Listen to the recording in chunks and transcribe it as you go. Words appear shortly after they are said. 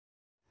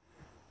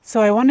So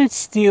I wanted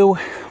to do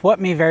what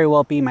may very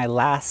well be my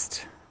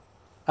last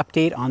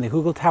update on the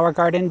Hugelkultur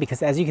garden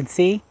because, as you can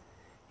see,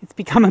 it's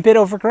become a bit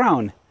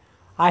overgrown.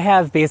 I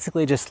have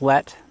basically just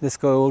let this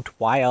go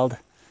wild.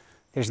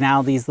 There's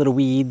now these little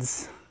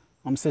weeds,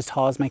 almost as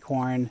tall as my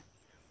corn.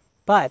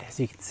 But as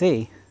you can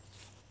see,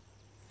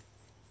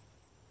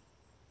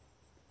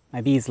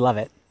 my bees love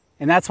it.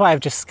 And that's why I've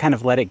just kind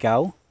of let it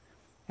go.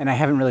 And I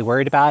haven't really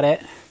worried about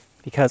it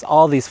because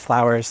all these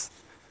flowers,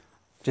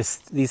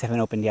 these haven't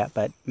opened yet,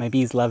 but my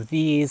bees love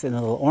these and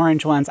the little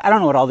orange ones. I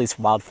don't know what all these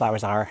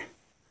wildflowers are.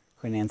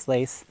 Queen Anne's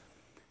lace.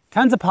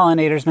 Tons of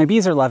pollinators. My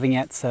bees are loving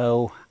it,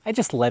 so I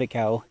just let it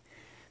go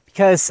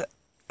because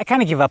I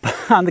kind of give up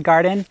on the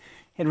garden.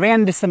 It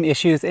ran into some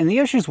issues, and the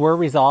issues were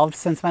resolved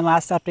since my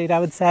last update, I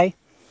would say.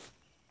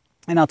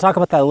 And I'll talk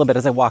about that a little bit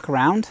as I walk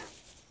around.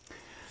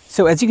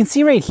 So as you can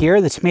see right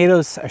here, the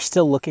tomatoes are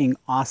still looking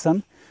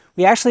awesome.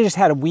 We actually just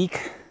had a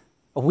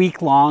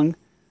week-long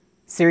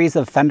series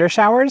of thunder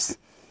showers.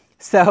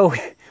 So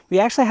we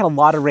actually had a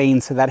lot of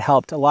rain, so that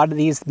helped.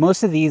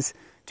 Most of these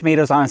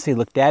tomatoes honestly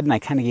look dead, and I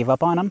kind of gave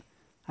up on them.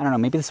 I don't know,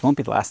 maybe this won't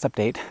be the last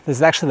update. This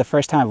is actually the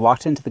first time I've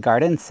walked into the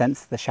garden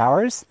since the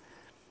showers.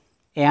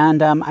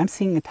 And I'm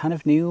seeing a ton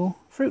of new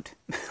fruit.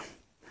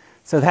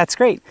 So that's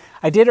great.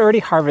 I did already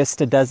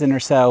harvest a dozen or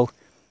so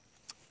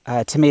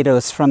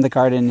tomatoes from the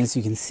garden, as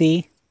you can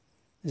see.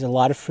 There's a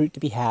lot of fruit to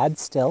be had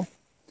still.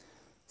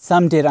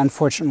 Some did,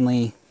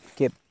 unfortunately,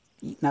 get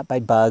eaten up by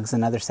bugs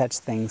and other such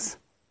things.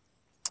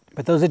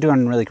 But those are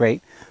doing really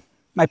great.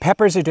 My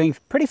peppers are doing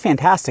pretty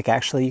fantastic,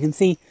 actually. You can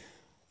see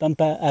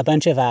a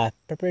bunch of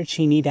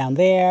pepperoncini down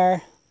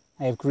there.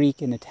 I have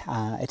Greek and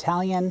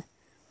Italian.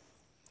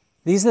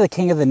 These are the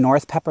King of the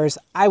North peppers.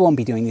 I won't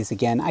be doing these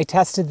again. I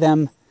tested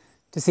them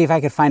to see if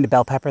I could find a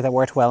bell pepper that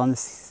worked well in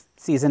this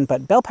season,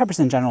 but bell peppers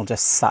in general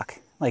just suck.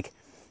 Like,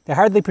 they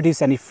hardly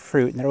produce any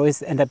fruit, and they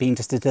always end up being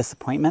just a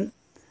disappointment.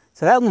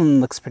 So that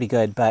one looks pretty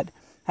good, but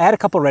I had a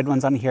couple red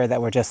ones on here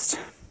that were just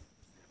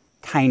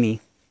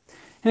tiny.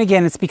 And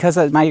again, it's because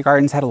my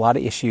gardens had a lot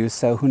of issues,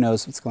 so who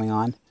knows what's going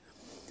on.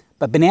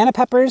 But banana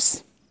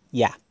peppers,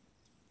 yeah.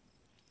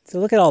 So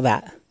look at all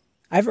that.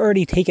 I've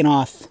already taken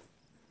off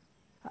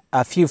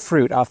a few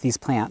fruit off these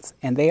plants,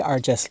 and they are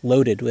just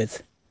loaded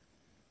with.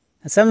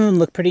 And some of them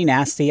look pretty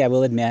nasty, I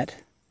will admit.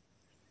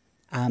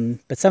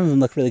 But some of them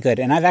look really good.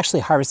 And I've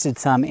actually harvested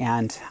some,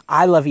 and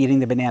I love eating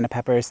the banana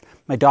peppers.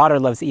 My daughter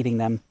loves eating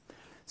them.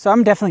 So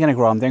I'm definitely going to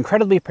grow them. They're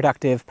incredibly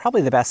productive,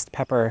 probably the best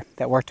pepper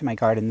that worked in my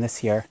garden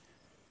this year.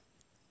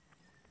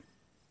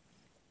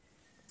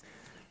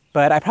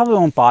 But I probably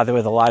won't bother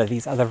with a lot of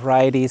these other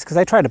varieties because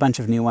I tried a bunch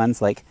of new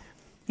ones. Like,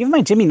 even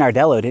my Jimmy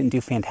Nardello didn't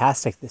do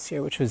fantastic this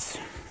year, which was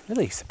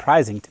really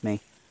surprising to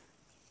me.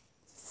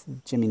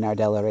 Jimmy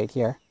Nardello right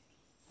here.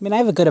 I mean, I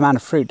have a good amount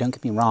of fruit, don't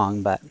get me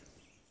wrong, but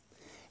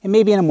it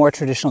may be in a more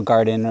traditional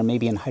garden or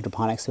maybe in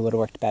hydroponics it would have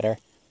worked better.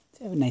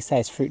 So I have a nice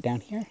sized fruit down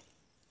here.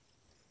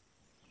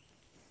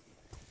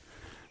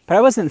 But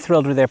I wasn't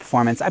thrilled with their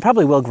performance. I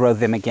probably will grow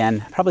them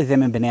again. Probably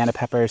them and banana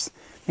peppers,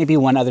 maybe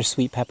one other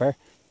sweet pepper.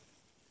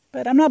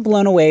 But I'm not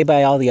blown away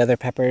by all the other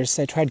peppers.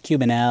 I tried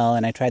Cubanelle,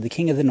 and I tried the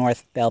King of the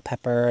North bell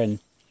pepper, and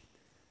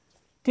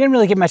didn't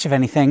really get much of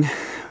anything.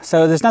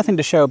 So there's nothing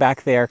to show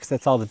back there because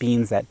that's all the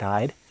beans that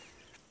died.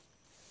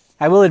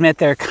 I will admit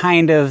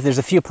there's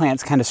a few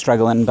plants kind of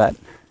struggling, but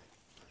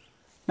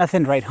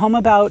nothing to write home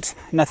about,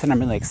 nothing I'm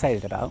really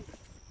excited about.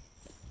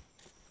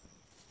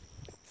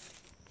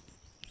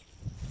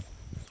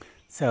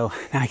 So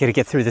now I gotta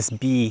get through this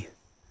bee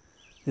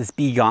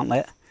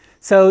gauntlet.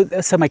 So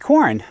my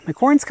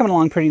corn's coming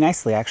along pretty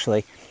nicely,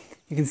 actually.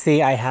 You can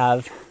see I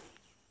have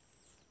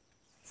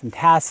some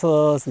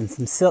tassels and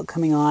some silk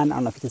coming on. I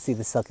don't know if you can see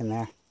the silk in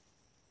there.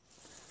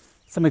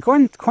 So my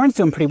corn's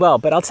doing pretty well,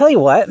 but I'll tell you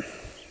what,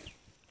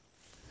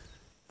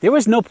 there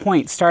was no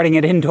point starting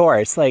it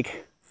indoors.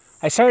 Like,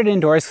 I started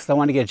indoors because I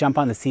wanted to get a jump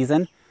on the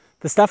season.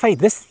 This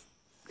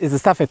is the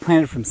stuff I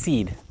planted from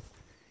seed.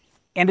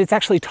 And it's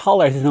actually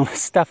taller than the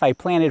stuff I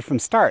planted from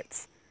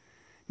starts.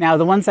 Now,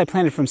 the ones I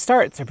planted from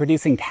starts are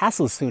producing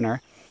tassels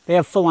sooner. They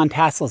have full-on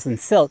tassels and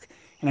silk,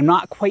 and I'm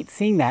not quite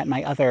seeing that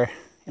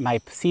in my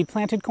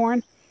seed-planted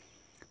corn.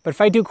 But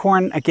if I do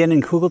corn again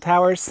in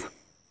Hugelkulturs,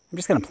 I'm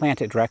just going to plant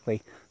it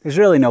directly. There's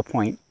really no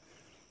point.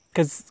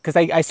 Because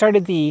I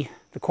started the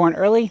corn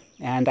early,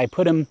 and I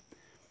put them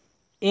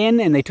in,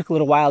 and they took a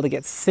little while to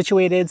get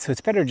situated, so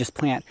it's better to just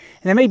plant.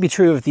 And that may be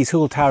true of these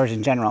Hugelkulturs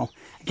in general.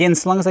 Again,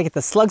 so long as I get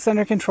the slugs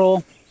under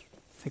control,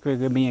 I think we're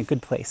going to be in a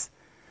good place.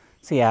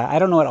 So yeah, I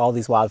don't know what all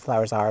these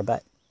wildflowers are,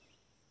 but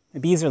the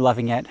bees are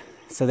loving it,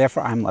 so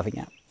therefore I'm loving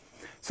it.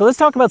 So let's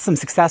talk about some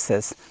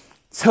successes.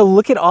 So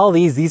look at all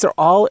these. These are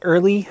all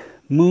early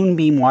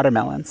moonbeam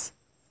watermelons.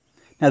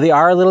 Now they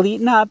are a little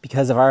eaten up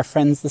because of our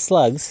friends the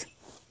slugs,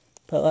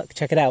 but look,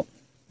 check it out.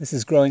 This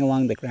is growing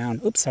along the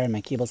ground. Oops, sorry, my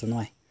cable's in the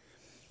way.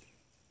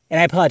 And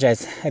I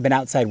apologize. I've been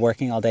outside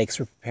working all day because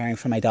we're preparing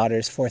for my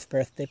daughter's 4th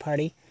birthday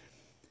party.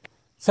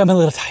 So I'm a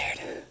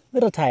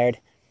little tired.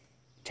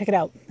 Check it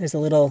out. There's a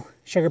little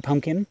sugar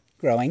pumpkin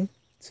growing.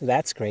 So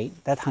that's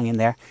great. That hung in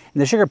there.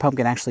 And the sugar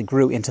pumpkin actually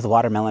grew into the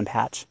watermelon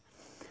patch.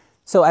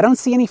 So I don't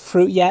see any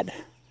fruit yet.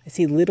 I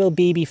see little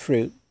baby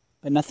fruit,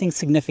 but nothing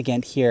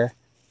significant here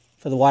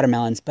for the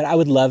watermelons. But I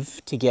would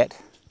love to get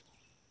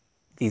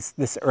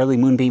this early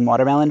moonbeam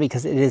watermelon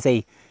because it is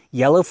a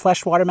yellow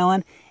flesh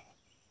watermelon.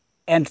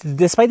 And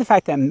despite the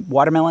fact that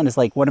watermelon is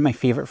like one of my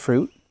favorite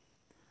fruit,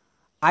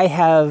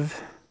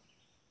 I've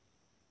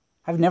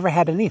never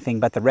had anything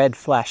but the red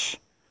flesh.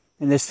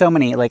 And there's so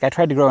many, like I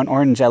tried to grow an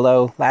orange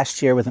yellow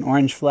last year with an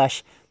orange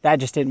flesh. That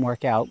just didn't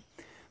work out.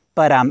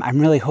 But I'm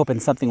really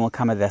hoping something will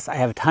come of this. I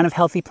have a ton of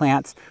healthy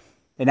plants.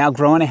 They're now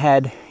growing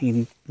ahead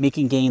and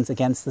making gains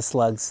against the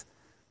slugs.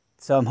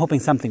 So I'm hoping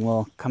something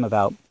will come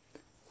about.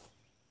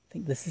 I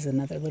think this is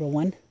another little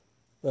one.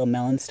 Little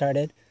melon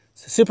started.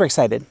 So super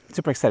excited,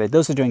 super excited.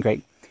 Those are doing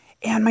great.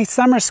 And my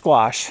summer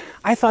squash,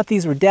 I thought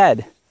these were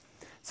dead.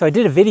 So I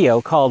did a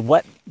video called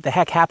What the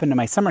Heck Happened to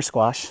My Summer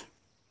Squash.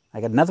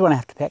 I got another one I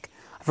have to pick.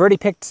 I've already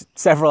picked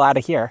several out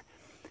of here.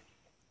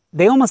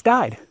 They almost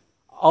died.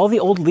 All the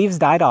old leaves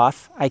died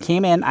off. I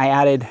came in, I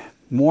added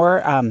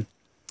more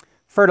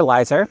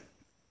fertilizer.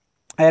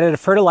 I added a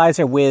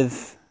fertilizer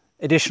with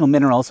additional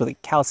minerals,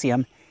 with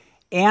calcium,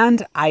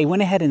 and I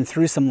went ahead and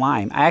threw some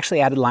lime. I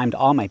actually added lime to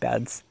all my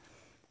beds,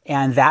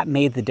 and that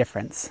made the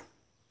difference.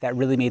 That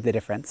really made the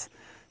difference.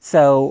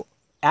 So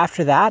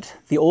after that,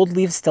 the old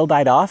leaves still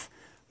died off,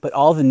 but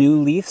all the new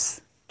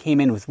leaves came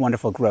in with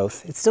wonderful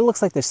growth. It still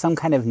looks like there's some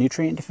kind of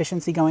nutrient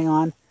deficiency going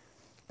on,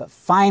 but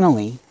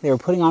finally they were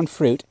putting on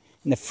fruit,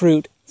 and the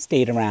fruit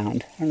stayed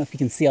around. I don't know if you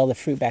can see all the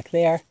fruit back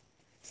there.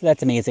 So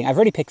that's amazing. I've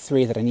already picked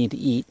 3 that I need to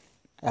eat.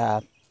 Yeah,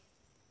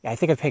 I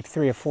think I've picked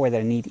 3 or 4 that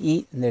I need to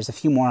eat, and there's a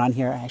few more on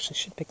here. I actually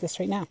should pick this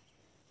right now.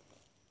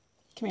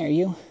 Come here,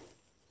 you.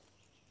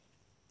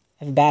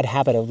 I have a bad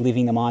habit of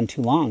leaving them on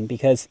too long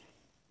because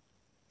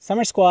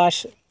summer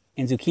squash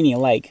and zucchini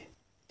alike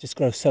just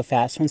grow so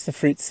fast. Once the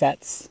fruit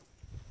sets,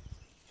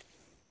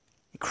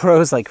 it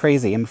grows like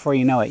crazy, and before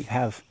you know it, you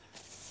have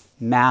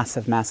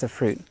massive, massive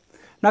fruit.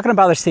 I'm not going to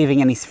bother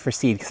saving any for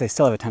seed because I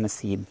still have a ton of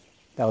seed.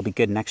 That'll be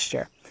good next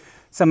year.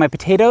 So my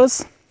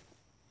potatoes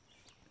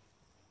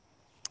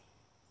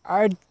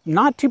are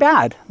not too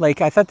bad. Like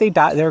I thought they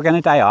were going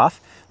to die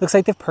off. Looks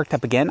like they've perked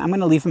up again. I'm going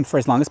to leave them for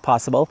as long as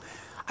possible.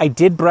 I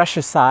did brush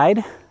aside.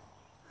 Let's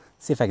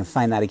see if I can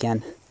find that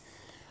again.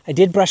 I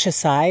did brush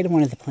aside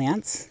one of the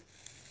plants,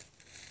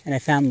 and I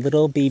found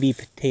little baby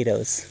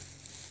potatoes.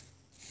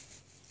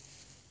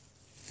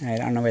 All right,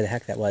 I don't know where the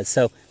heck that was.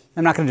 So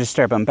I'm not going to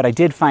disturb them, but I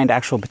did find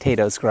actual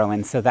potatoes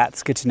growing, so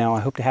that's good to know.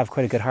 I hope to have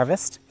quite a good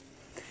harvest.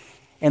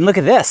 And look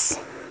at this.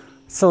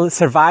 So it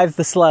survived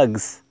the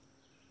slugs.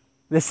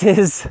 This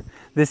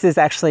is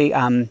actually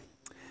a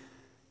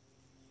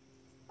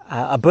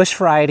bush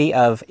variety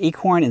of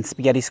acorn and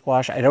spaghetti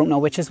squash. I don't know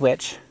which is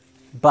which,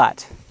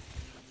 but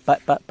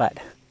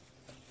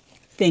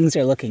things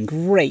are looking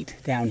great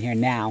down here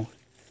now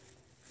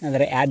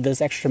that I add those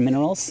extra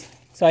minerals.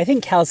 So I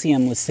think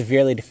calcium was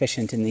severely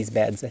deficient in these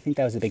beds. I think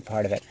that was a big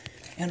part of it.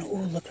 And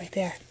oh, look right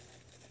there.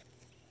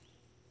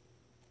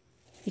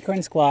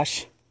 Acorn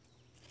squash.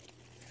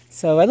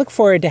 So I look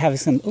forward to having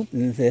some, oh,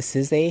 this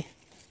is a,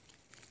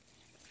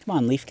 come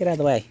on leaf, get out of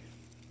the way.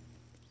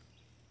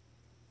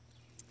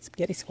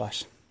 Spaghetti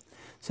squash.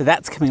 So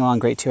that's coming along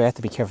great too. I have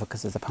to be careful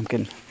because there's a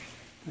pumpkin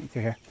right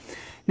through here.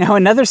 Now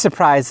another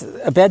surprise,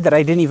 a bed that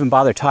I didn't even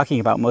bother talking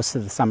about most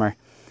of the summer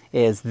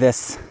is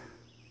this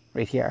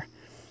right here.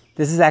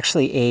 This is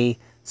actually a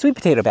sweet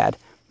potato bed.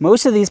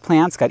 Most of these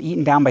plants got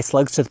eaten down by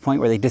slugs to the point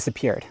where they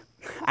disappeared.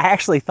 I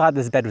actually thought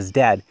this bed was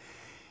dead.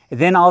 And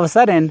then all of a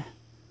sudden,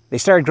 they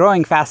started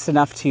growing fast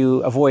enough to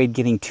avoid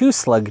getting too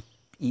slug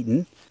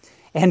eaten.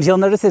 And you'll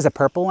notice there's a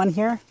purple one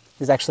here.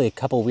 There's actually a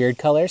couple weird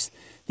colors.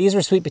 These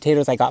were sweet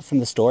potatoes I got from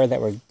the store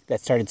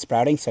that started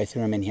sprouting, so I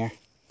threw them in here.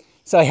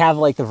 So I have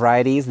like the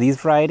varieties, these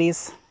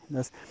varieties.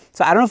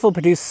 So I don't know if it'll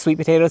produce sweet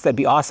potatoes. That'd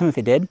be awesome if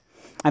it did.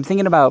 I'm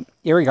thinking about,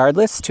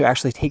 irregardless, to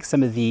actually take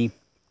some of the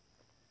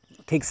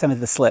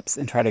slips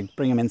and try to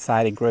bring them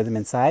inside and grow them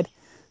inside.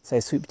 So I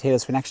have sweet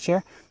potatoes for next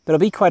year. But I'll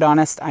be quite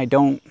honest,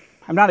 I'm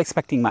not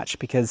expecting much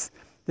because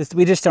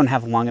we just don't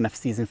have a long enough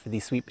season for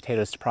these sweet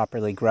potatoes to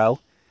properly grow.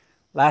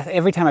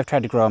 Every time I've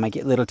tried to grow them, I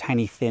get little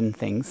tiny thin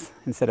things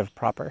instead of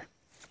proper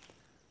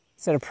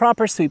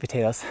sweet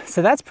potatoes.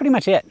 So that's pretty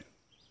much it.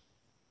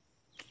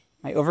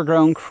 My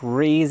overgrown,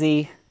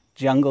 crazy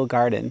jungle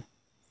garden.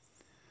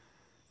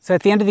 So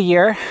at the end of the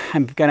year,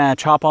 I'm gonna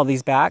chop all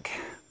these back.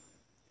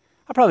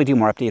 I'll probably do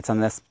more updates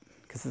on this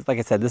because, like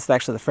I said, this is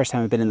actually the first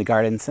time I've been in the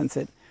garden since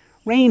it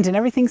rained and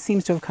everything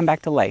seems to have come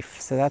back to life.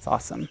 So that's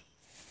awesome.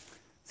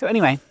 So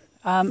anyway,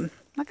 I'm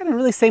not gonna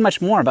really say much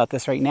more about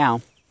this right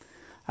now.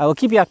 I will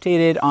keep you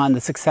updated on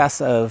the success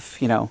of,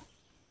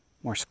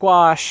 more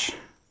squash.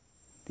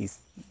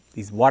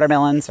 These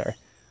watermelons are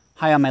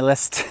high on my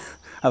list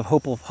of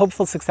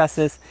hopeful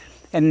successes.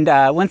 And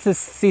once this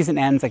season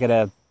ends, I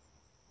gotta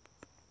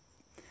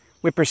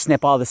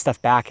whippersnip all this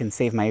stuff back and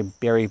save my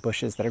berry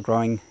bushes that are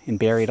growing and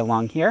buried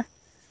along here.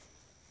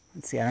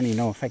 Let's see, I don't even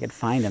know if I could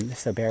find them. They're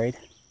so buried.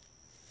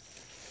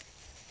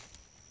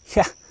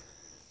 Yeah.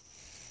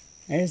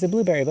 There's a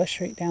blueberry bush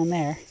right down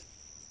there.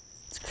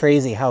 It's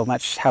crazy how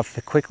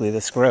quickly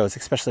this grows,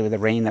 especially with the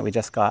rain that we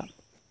just got.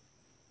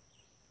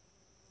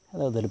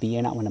 Hello, little bee,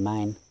 you're not one of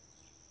mine.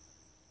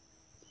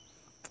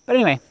 But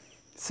anyway,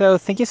 so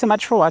thank you so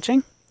much for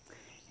watching,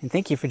 and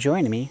thank you for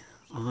joining me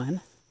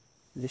on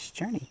this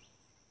journey.